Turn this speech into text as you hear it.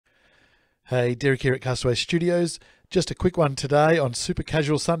Hey, Derek here at Castaway Studios. Just a quick one today on Super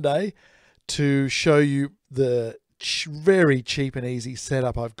Casual Sunday to show you the very cheap and easy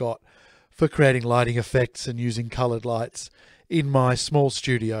setup I've got for creating lighting effects and using coloured lights in my small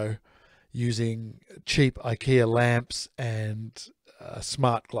studio using cheap IKEA lamps and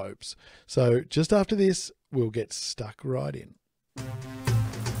smart globes. So just after this, we'll get stuck right in.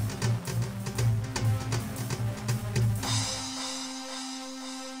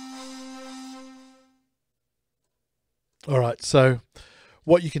 All right, so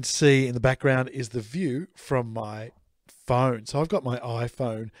what you can see in the background is the view from my phone. So I've got my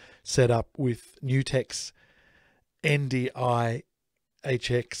iPhone set up with Newtek's NDI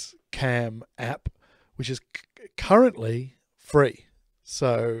HX Cam app, which is currently free.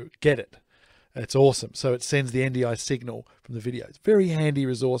 So get it. It's awesome. So it sends the NDI signal from the video. It's a very handy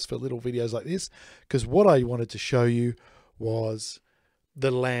resource for little videos like this, because what I wanted to show you was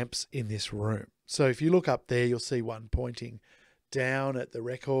the lamps in this room. So if you look up there, you'll see one pointing down at the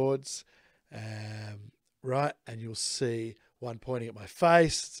records, right? And you'll see one pointing at my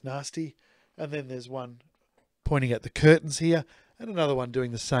face. It's nasty. And then there's one pointing at the curtains here and another one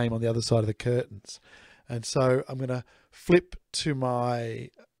doing the same on the other side of the curtains. And so I'm going to flip to my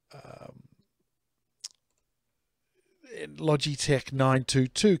Logitech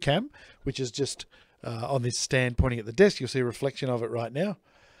 922 cam, which is just on this stand pointing at the desk. You'll see a reflection of it right now,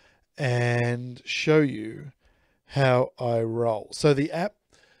 and show you how I roll. So the app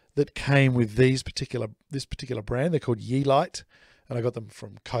that came with this particular brand, they're called Yeelight, and I got them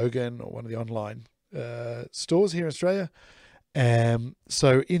from Kogan or one of the online stores here in Australia.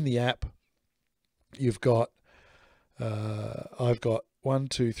 So in the app, you've got I've got 1,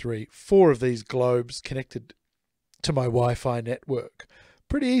 2, 3, 4 of these globes connected to my Wi-Fi network.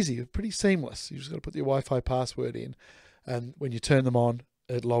 Pretty easy, pretty seamless. You just got to put your Wi-Fi password in, and when you turn them on,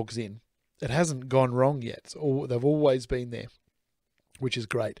 it logs in. It hasn't gone wrong yet. They've always been there, which is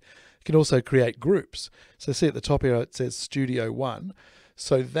great. You can also create groups. So see at the top here, it says Studio 1.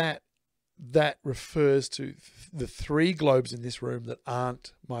 So that refers to the 3 globes in this room that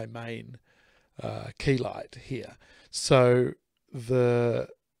aren't my main key light here. So the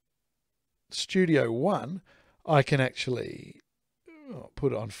Studio 1, I can actually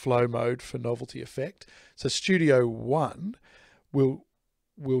put it on flow mode for novelty effect. So Studio 1 will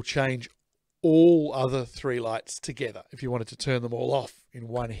change all other 3 lights together if you wanted to turn them all off in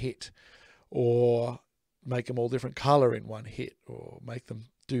one hit, or make them all different color in one hit, or make them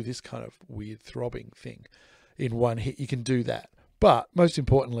do this kind of weird throbbing thing in one hit. You can do that, but most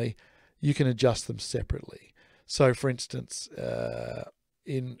importantly, you can adjust them separately. So for instance,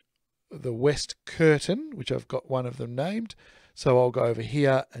 in the west curtain, which I've got one of them named, so I'll go over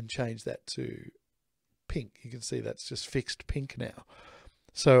here and change that to pink. You can see that's just fixed pink now.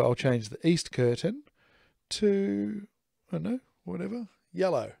 So I'll change the east curtain to, I don't know, whatever,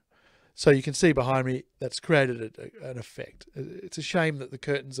 yellow. So you can see behind me that's created an effect. It's a shame that the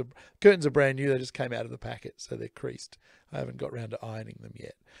curtains are brand new. They just came out of the packet, so they're creased. I haven't got around to ironing them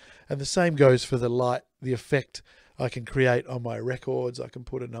yet. And the same goes for the light, the effect I can create on my records. I can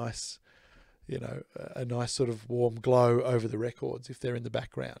put a nice, a nice sort of warm glow over the records if they're in the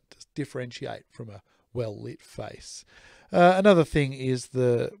background, to differentiate from a well-lit face. Another thing is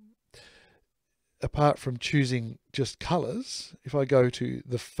apart from choosing just colors, if I go to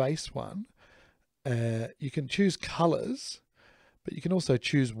the face one, you can choose colors, but you can also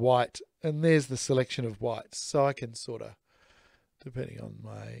choose white, and there's the selection of whites. So I can sort of, depending on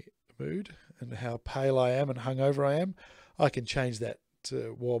my mood and how pale I am and hungover I am, I can change that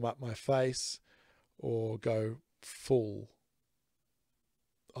to warm up my face, or go full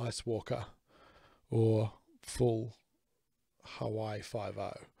Ice Walker, or full Hawaii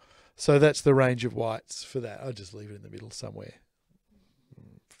 5-0. So that's the range of whites for that. I'll just leave it in the middle somewhere.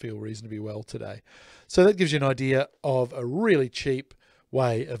 Feel reasonably well today. So that gives you an idea of a really cheap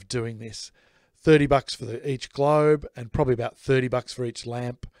way of doing this. $30 for each globe, and probably about $30 for each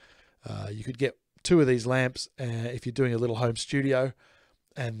lamp. You could get 2 of these lamps if you're doing a little home studio,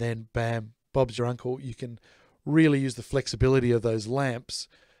 and then bam, Bob's your uncle. You can really use the flexibility of those lamps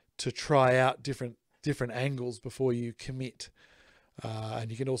to try out different angles before you commit. And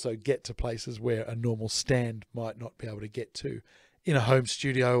you can also get to places where a normal stand might not be able to get to in a home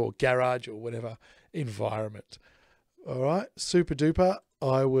studio or garage or whatever environment. All right, super duper.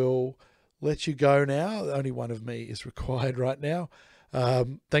 I will let you go now. Only one of me is required right now.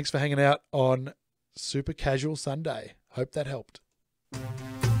 Thanks for hanging out on Super Casual Sunday. Hope that helped.